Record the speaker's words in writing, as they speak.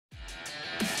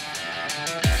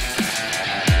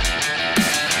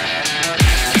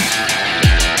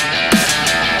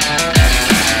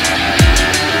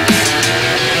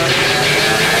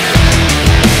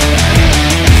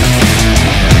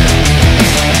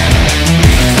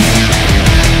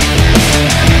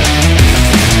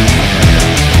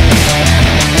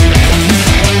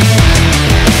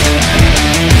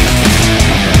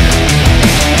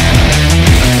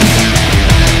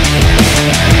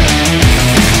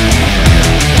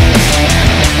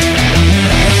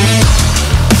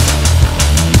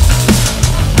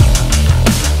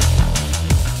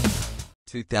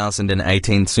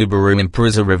2018 Subaru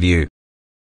Impreza review.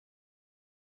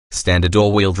 Standard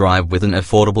all-wheel drive with an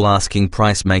affordable asking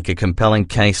price make a compelling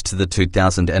case to the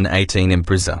 2018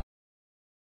 Impreza.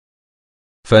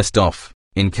 First off,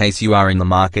 in case you are in the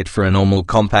market for a normal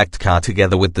compact car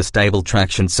together with the stable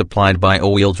traction supplied by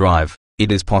all-wheel drive,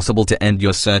 it is possible to end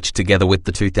your search together with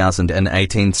the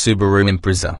 2018 Subaru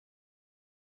Impreza.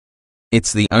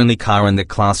 It's the only car in the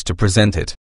class to present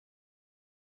it.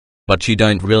 But you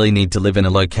don't really need to live in a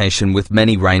location with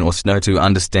many rain or snow to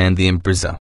understand the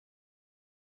Impreza.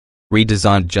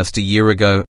 Redesigned just a year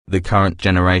ago, the current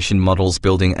generation model's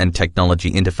building and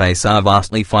technology interface are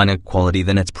vastly finer quality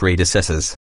than its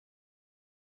predecessors.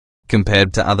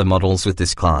 Compared to other models with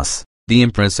this class, the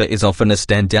Impreza is often a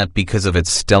standout because of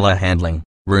its stellar handling,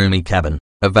 roomy cabin,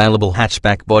 available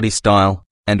hatchback body style,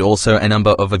 and also a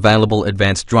number of available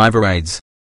advanced driver aids.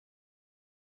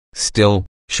 Still,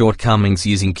 shortcomings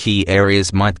using key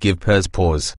areas might give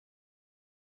pause.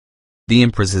 The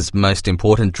Impreza's most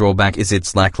important drawback is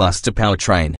its lackluster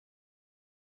powertrain.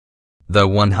 Though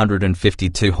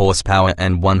 152 horsepower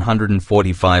and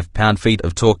 145 pound-feet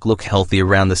of torque look healthy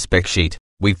around the spec sheet,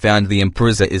 we found the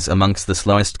Impreza is amongst the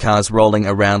slowest cars rolling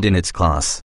around in its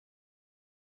class.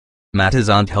 Matters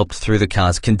aren't helped through the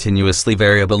car's continuously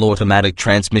variable automatic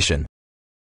transmission.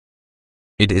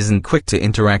 It isn't quick to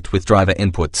interact with driver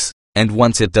inputs, and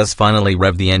once it does finally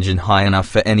rev the engine high enough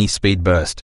for any speed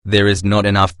burst, there is not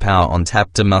enough power on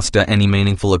tap to muster any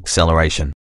meaningful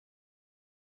acceleration.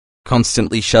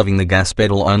 Constantly shoving the gas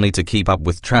pedal only to keep up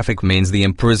with traffic means the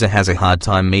Impreza has a hard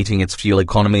time meeting its fuel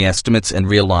economy estimates in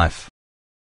real life.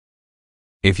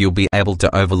 If you'll be able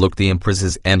to overlook the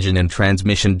Impreza's engine and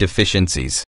transmission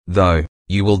deficiencies, though,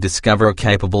 you will discover a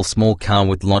capable small car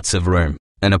with lots of room,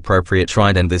 an appropriate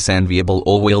ride and this enviable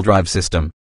all-wheel drive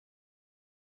system.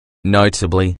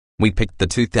 Notably, we picked the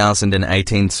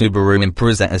 2018 Subaru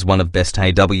Impreza as one of best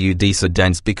AWD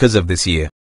sedans because of this year.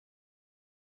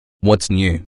 What's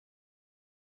new?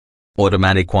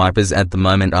 Automatic wipers at the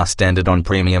moment are standard on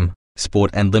premium,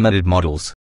 sport and limited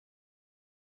models.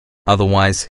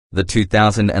 Otherwise, the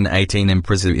 2018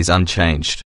 Impreza is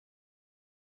unchanged.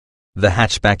 The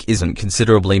hatchback isn't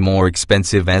considerably more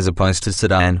expensive as opposed to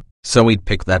sedan, so we'd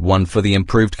pick that one for the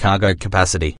improved cargo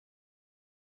capacity.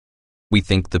 We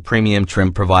think the premium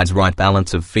trim provides right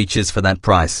balance of features for that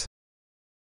price.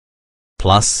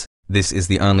 Plus, this is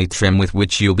the only trim with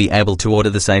which you'll be able to order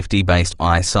the safety-based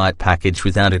eyesight package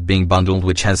without it being bundled,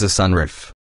 which has a sunroof.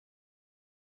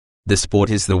 The Sport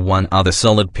is the one other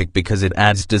solid pick because it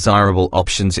adds desirable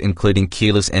options including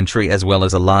keyless entry as well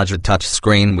as a larger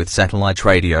touchscreen with satellite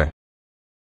radio.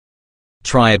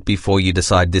 Try it before you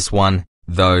decide this one,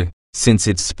 though, since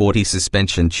its sporty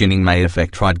suspension tuning may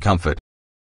affect ride comfort.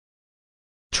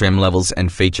 Trim levels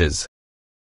and features.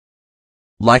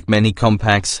 Like many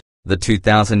compacts, the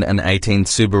 2018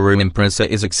 Subaru Impreza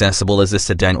is accessible as a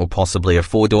sedan or possibly a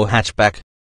four-door hatchback.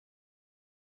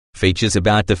 Features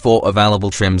about the four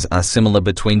available trims are similar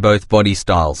between both body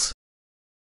styles.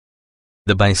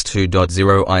 The base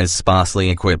 2.0i is sparsely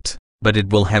equipped, but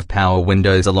it will have power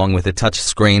windows along with a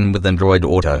touchscreen with Android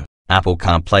Auto, Apple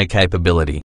CarPlay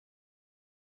capability.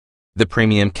 The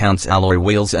premium counts alloy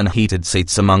wheels and heated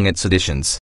seats among its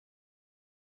additions.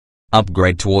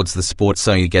 Upgrade towards the Sport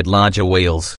so you get larger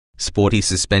wheels, sporty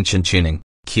suspension tuning,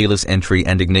 keyless entry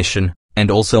and ignition, and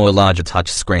also a larger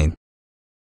touchscreen.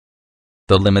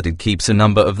 The Limited keeps a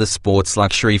number of the Sport's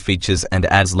luxury features and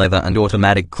adds leather and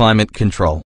automatic climate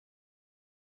control.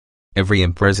 Every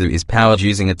Impreza is powered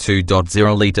using a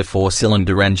 2.0-litre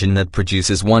four-cylinder engine that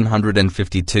produces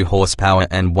 152 horsepower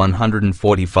and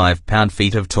 145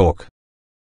 pound-feet of torque.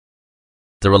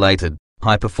 The related,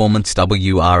 high-performance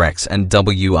WRX and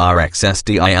WRX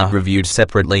SDI are reviewed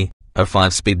separately. A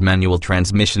 5-speed manual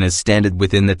transmission is standard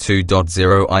within the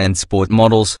 2.0i and Sport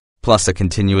models, plus a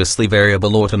continuously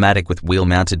variable automatic with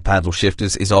wheel-mounted paddle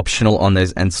shifters is optional on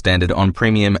those and standard on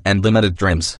premium and limited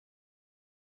trims.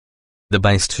 The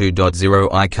base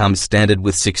 2.0i comes standard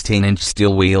with 16-inch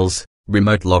steel wheels,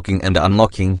 remote locking and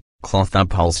unlocking, cloth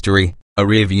upholstery, a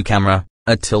rear-view camera,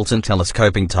 a tilt and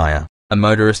telescoping tire, a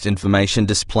motorist information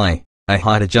display, a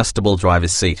height-adjustable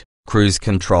driver's seat, cruise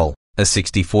control, a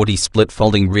 60/40 split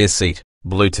folding rear seat,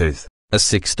 Bluetooth, a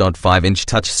 6.5-inch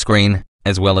touchscreen,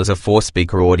 as well as a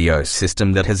 4-speaker audio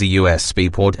system that has a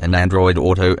USB port and Android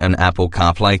Auto and Apple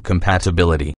CarPlay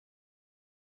compatibility.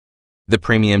 The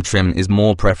premium trim is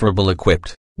more preferable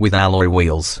equipped, with alloy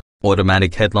wheels,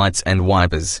 automatic headlights and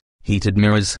wipers, heated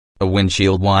mirrors, a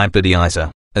windshield wiper deicer,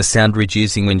 a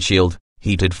sound-reducing windshield,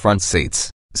 heated front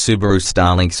seats, Subaru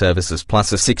styling services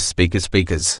plus a 6-speaker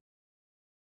speakers.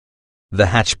 The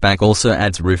hatchback also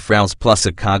adds roof rails plus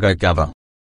a cargo cover.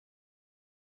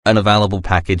 An available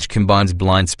package combines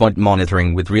blind spot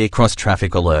monitoring with rear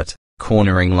cross-traffic alert,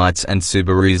 cornering lights and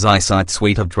Subaru's EyeSight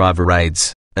suite of driver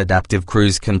aids, adaptive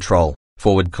cruise control,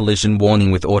 forward collision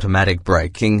warning with automatic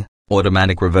braking,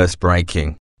 automatic reverse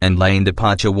braking, and lane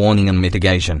departure warning and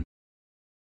mitigation.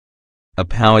 A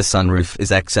power sunroof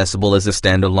is accessible as a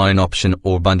standalone option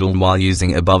or bundled while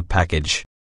using above package.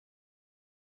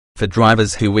 For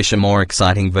drivers who wish a more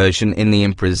exciting version in the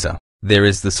Impreza, there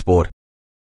is the Sport.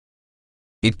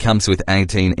 It comes with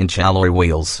 18-inch alloy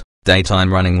wheels,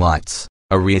 daytime running lights,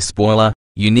 a rear spoiler,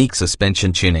 unique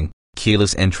suspension tuning,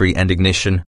 keyless entry and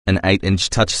ignition, an 8-inch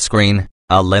touchscreen,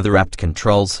 leather-wrapped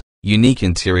controls, unique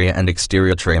interior and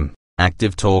exterior trim,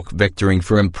 active torque vectoring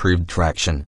for improved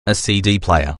traction, a CD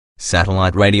player,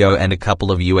 satellite radio and a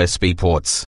couple of USB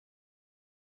ports.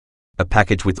 A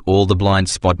package with all the blind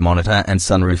spot monitor and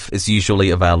sunroof is usually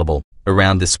available.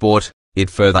 Around the Sport, it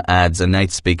further adds an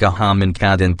 8-speaker Harman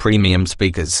Kardon premium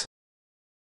speakers.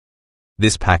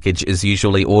 This package is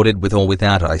usually ordered with or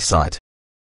without EyeSight.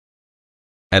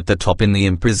 At the top in the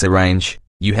Impreza range,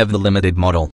 you have the limited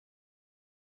model.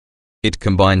 It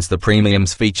combines the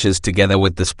premium's features together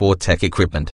with the Sport Tech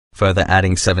equipment, further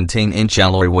adding 17-inch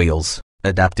alloy wheels,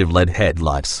 adaptive LED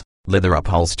headlights, leather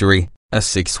upholstery, a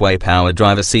 6-way power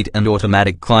driver seat and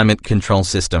automatic climate control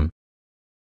system.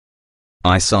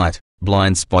 EyeSight,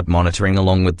 blind spot monitoring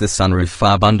along with the sunroof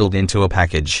are bundled into a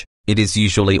package. It is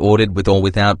usually ordered with or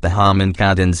without the Harman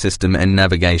Kardon system and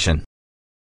navigation.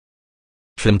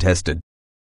 Trim tested.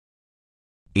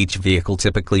 Each vehicle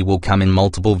typically will come in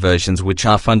multiple versions which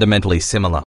are fundamentally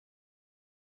similar.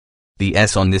 The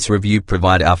S on this review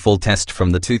provide our full test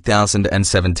from the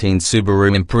 2017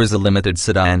 Subaru Impreza Limited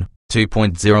Sedan,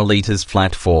 2.0 liters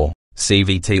flat 4,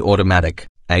 CVT automatic,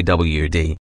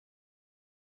 AWD.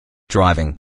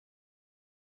 Driving.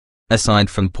 Aside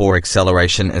from poor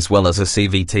acceleration as well as a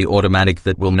CVT automatic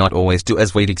that will not always do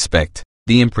as we'd expect,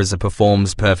 the Impreza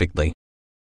performs perfectly.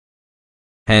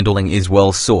 Handling is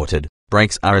well sorted,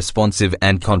 brakes are responsive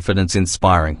and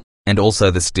confidence-inspiring, and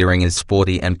also the steering is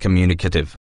sporty and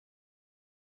communicative.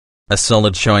 A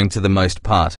solid showing to the most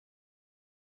part.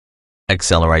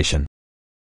 Acceleration.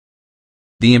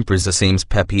 The Impreza seems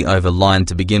peppy over line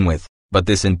to begin with, but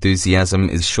this enthusiasm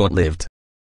is short-lived.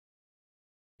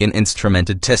 In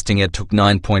instrumented testing it took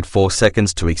 9.4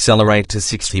 seconds to accelerate to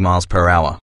 60 miles per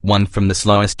hour, one from the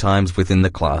slowest times within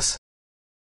the class.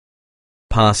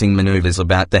 Passing maneuvers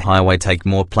about the highway take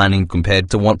more planning compared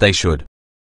to what they should.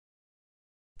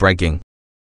 Braking.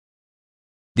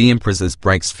 The Impreza's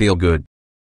brakes feel good.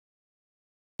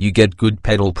 You get good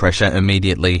pedal pressure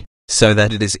immediately, so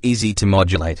that it is easy to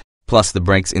modulate, plus the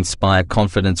brakes inspire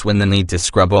confidence when the need to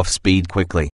scrub off speed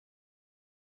quickly.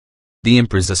 The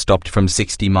Impreza stopped from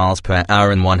 60 miles per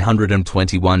hour and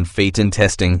 121 feet in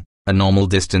testing, a normal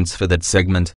distance for that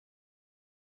segment.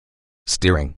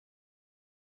 Steering.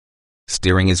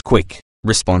 Steering is quick,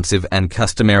 responsive and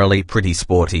customarily pretty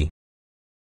sporty.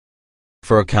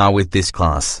 For a car with this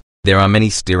class, there are many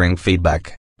steering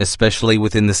feedback, especially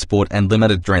within the Sport and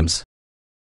Limited trims.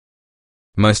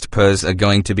 Most pros are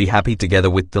going to be happy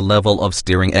together with the level of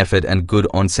steering effort and good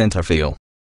on-center feel.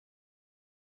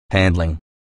 Handling.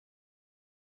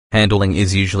 Handling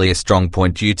is usually a strong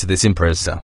point due to this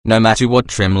Impreza, no matter what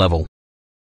trim level.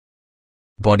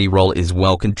 Body roll is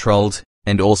well controlled,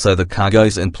 and also the car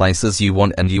goes in places you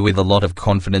want and you with a lot of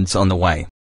confidence on the way.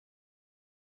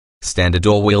 Standard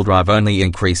all-wheel drive only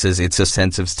increases its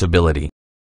sense of stability.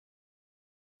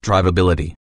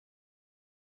 Drivability.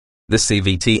 The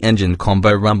CVT engine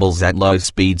combo rumbles at low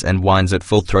speeds and whines at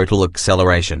full throttle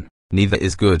acceleration, neither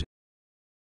is good.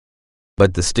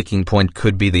 But the sticking point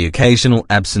could be the occasional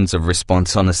absence of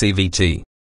response on a CVT.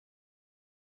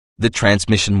 The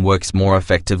transmission works more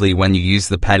effectively when you use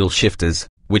the paddle shifters,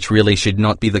 which really should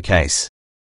not be the case.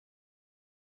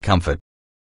 Comfort.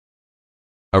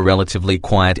 A relatively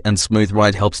quiet and smooth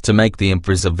ride helps to make the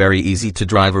Impreza very easy to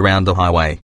drive around the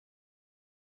highway.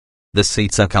 The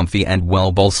seats are comfy and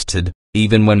well bolstered,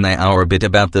 even when they are a bit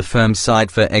about the firm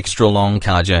side for extra long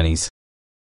car journeys.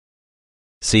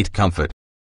 Seat comfort.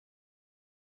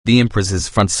 The Impreza's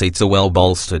front seats are well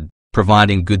bolstered,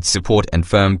 providing good support and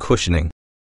firm cushioning.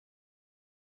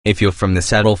 If you're from the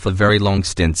saddle for very long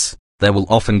stints, they will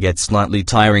often get slightly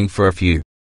tiring for a few.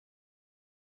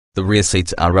 The rear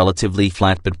seats are relatively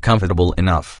flat but comfortable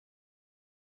enough.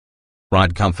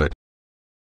 Ride comfort.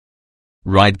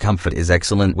 Ride comfort is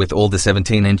excellent with all the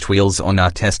 17-inch wheels on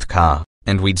our test car,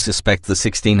 and we'd suspect the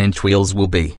 16-inch wheels will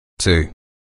be, too.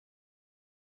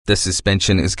 The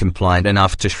suspension is compliant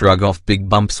enough to shrug off big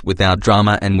bumps without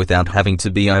drama and without having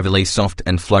to be overly soft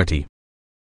and floaty.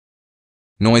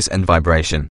 Noise and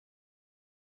vibration.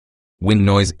 Wind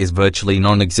noise is virtually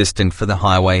non-existent for the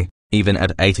highway. Even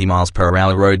at 80 miles per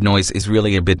hour, road noise is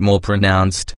really a bit more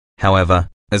pronounced, however,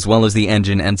 as well as the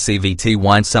engine and CVT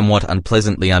whine somewhat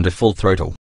unpleasantly under full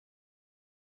throttle.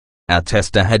 Our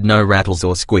tester had no rattles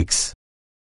or squeaks.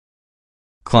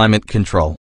 Climate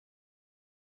control.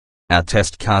 Our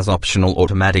test car's optional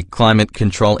automatic climate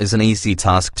control is an easy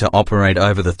task to operate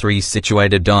over the 3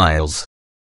 situated dials.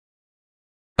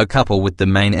 A couple with the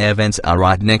main air vents are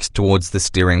right next towards the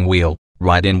steering wheel,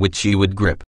 right in which you would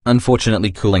grip,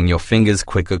 unfortunately cooling your fingers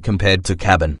quicker compared to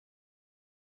cabin.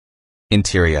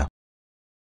 Interior.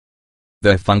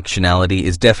 Though functionality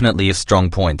is definitely a strong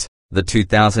point, the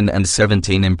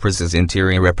 2017 Impreza's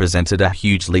interior represented a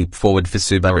huge leap forward for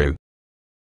Subaru.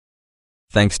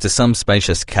 Thanks to some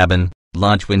spacious cabin,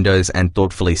 large windows and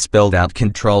thoughtfully spelled out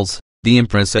controls, the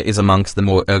Impreza is amongst the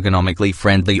more ergonomically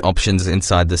friendly options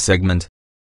inside the segment.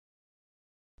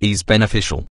 Ease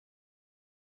beneficial.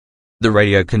 The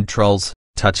radio controls,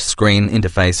 touchscreen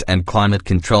interface and climate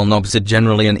control knobs are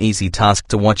generally an easy task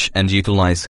to watch and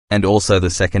utilize, and also the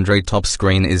secondary top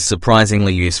screen is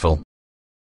surprisingly useful.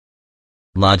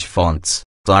 Large fonts,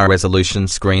 high-resolution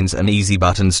screens and easy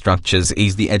button structures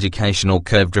ease the educational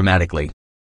curve dramatically.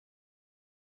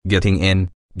 Getting in,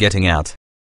 getting out.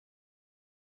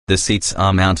 The seats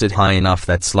are mounted high enough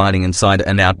that sliding inside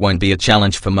and out won't be a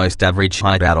challenge for most average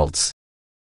height adults.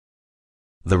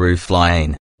 The roof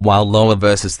line, while lower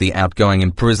versus the outgoing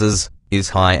Imprezas, is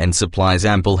high and supplies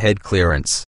ample head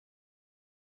clearance.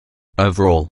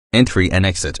 Overall, entry and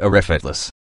exit are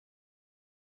effortless.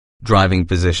 Driving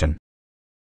position.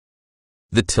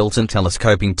 The tilt and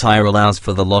telescoping tire allows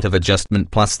for the lot of adjustment,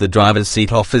 plus the driver's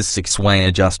seat offers 6-way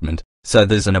adjustment, so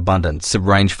there's an abundance of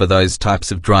range for those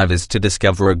types of drivers to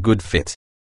discover a good fit.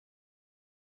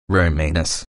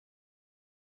 Roominess.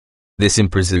 This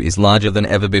Impreza is larger than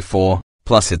ever before,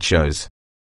 plus it shows.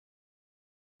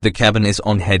 The cabin is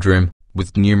on headroom,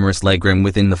 with numerous legroom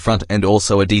within the front and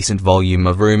also a decent volume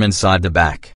of room inside the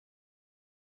back.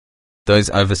 Those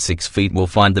over 6 feet will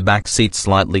find the back seat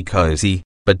slightly cozy,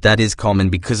 but that is common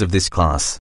because of this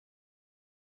class.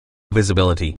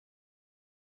 Visibility.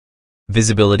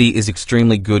 Visibility is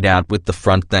extremely good out with the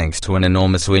front thanks to an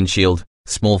enormous windshield,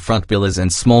 small front pillars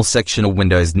and small sectional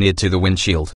windows near to the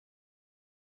windshield.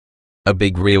 A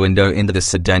big rear window into the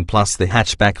sedan plus the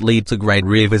hatchback lead to great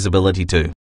rear visibility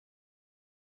too.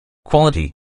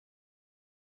 Quality.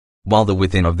 While the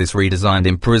within of this redesigned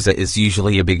Impreza is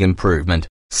usually a big improvement,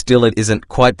 still it isn't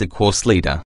quite the course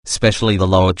leader, especially the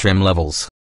lower trim levels.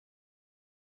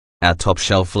 Our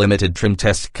top-shelf limited trim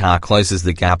test car closes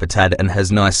the gap a tad and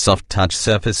has nice soft touch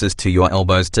surfaces to your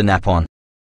elbows to nap on.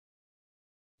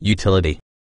 Utility.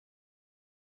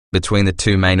 Between the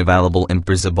 2 main available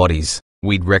Impreza bodies,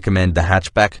 we'd recommend the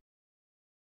hatchback.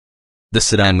 The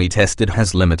sedan we tested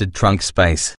has limited trunk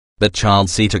space, but child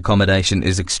seat accommodation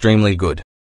is extremely good.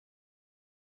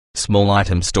 Small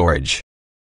item storage.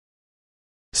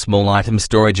 Small item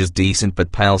storage is decent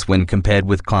but pales when compared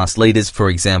with class leaders, for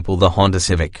example the Honda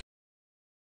Civic.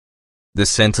 The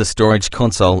center storage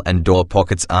console and door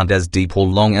pockets aren't as deep or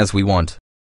long as we want.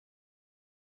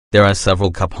 There are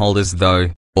several cup holders though,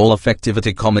 all effective at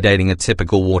accommodating a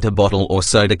typical water bottle or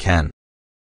soda can.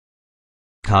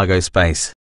 Cargo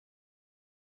space.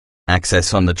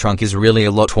 Access on the trunk is really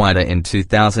a lot wider in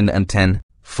 2010,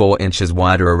 4 inches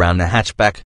wider around the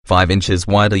hatchback, 5 inches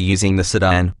wider using the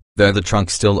sedan, though the trunk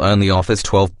still only offers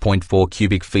 12.4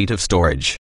 cubic feet of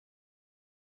storage.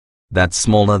 That's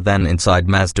smaller than inside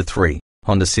Mazda 3,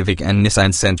 Honda Civic and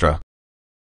Nissan Sentra.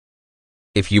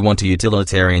 If you want a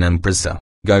utilitarian Impreza,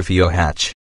 go for your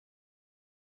hatch.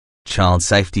 Child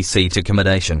safety seat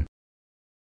accommodation.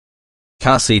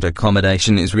 Car seat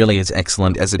accommodation is really as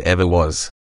excellent as it ever was.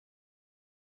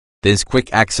 There's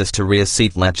quick access to rear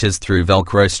seat latches through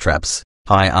Velcro straps,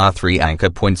 high R3 anchor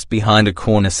points behind the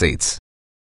corner seats.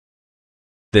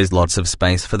 There's lots of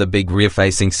space for the big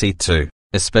rear-facing seat too,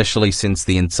 especially since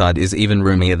the inside is even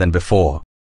roomier than before.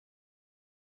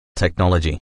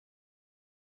 Technology.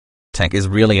 Tech is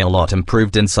really a lot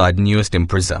improved inside newest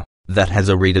Impreza, that has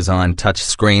a redesigned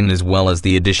touchscreen as well as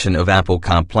the addition of Apple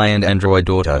CarPlay and Android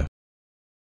Auto.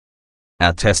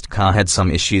 Our test car had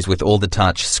some issues with all the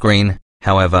touchscreen,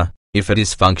 however, if it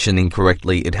is functioning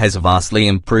correctly it has a vastly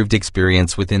improved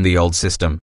experience within the old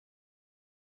system.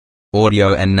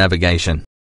 Audio and navigation.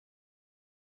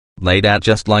 Laid out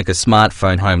just like a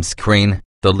smartphone home screen,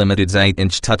 the Limited's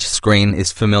 8-inch touchscreen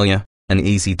is familiar, an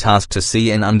easy task to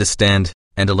see and understand,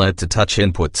 and alert to touch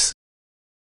inputs.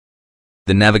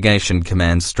 The navigation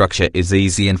command structure is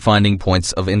easy and finding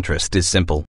points of interest is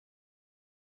simple.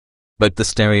 But the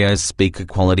stereo's speaker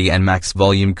quality and max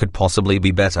volume could possibly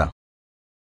be better.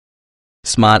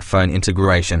 Smartphone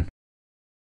integration.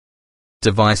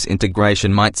 Device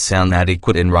integration might sound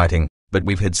adequate in writing, but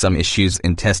we've had some issues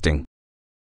in testing.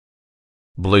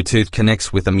 Bluetooth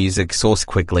connects with a music source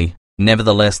quickly,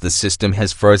 nevertheless the system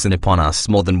has frozen upon us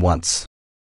more than once.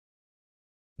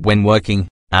 When working,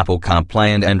 Apple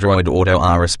CarPlay and Android Auto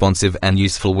are responsive and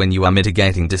useful when you are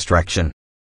mitigating distraction.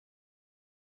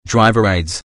 Driver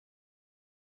aids.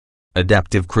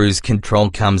 Adaptive cruise control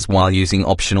comes while using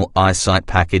optional eyesight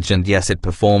package, and yes, it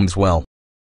performs well.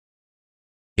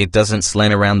 It doesn't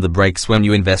slam around the brakes when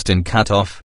you invest in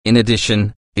cutoff. In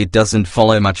addition, it doesn't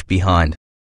follow much behind.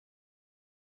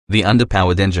 The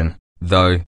underpowered engine,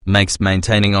 though, makes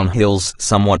maintaining on hills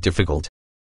somewhat difficult.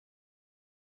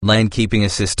 Lane keeping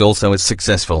assist also is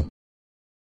successful.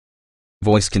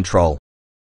 Voice control.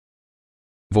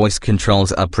 Voice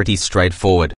controls are pretty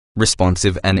straightforward,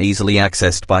 responsive and easily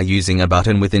accessed by using a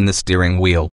button within the steering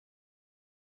wheel.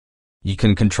 You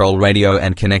can control radio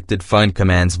and connected phone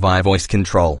commands via voice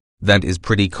control. That is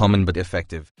pretty common but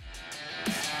effective.